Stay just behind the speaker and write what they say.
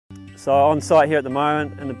So on site here at the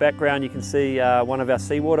moment, in the background you can see one of our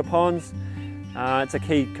seawater ponds. It's a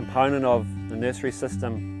key component of the nursery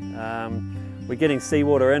system. We're getting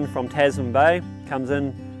seawater in from Tasman Bay, comes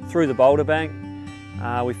in through the boulder bank.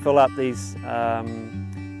 We fill up these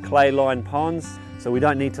clay-lined ponds, so we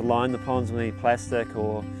don't need to line the ponds with any plastic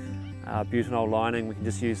or butanol lining. We can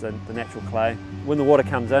just use the natural clay. When the water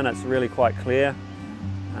comes in, it's really quite clear,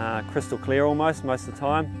 crystal clear almost most of the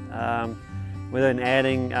time. We're then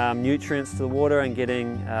adding nutrients to the water and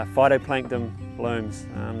getting phytoplankton blooms.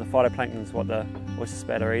 The phytoplankton is what the oyster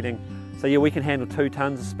spat are eating. So yeah, we can handle 2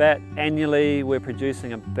 tonnes of spat. Annually we're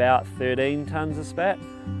producing about 13 tonnes of spat.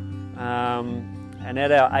 And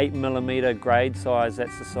at our 8mm grade size,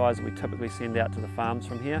 that's the size that we typically send out to the farms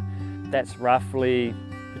from here. That's roughly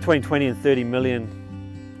between 20 and 30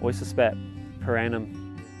 million oyster spat per annum.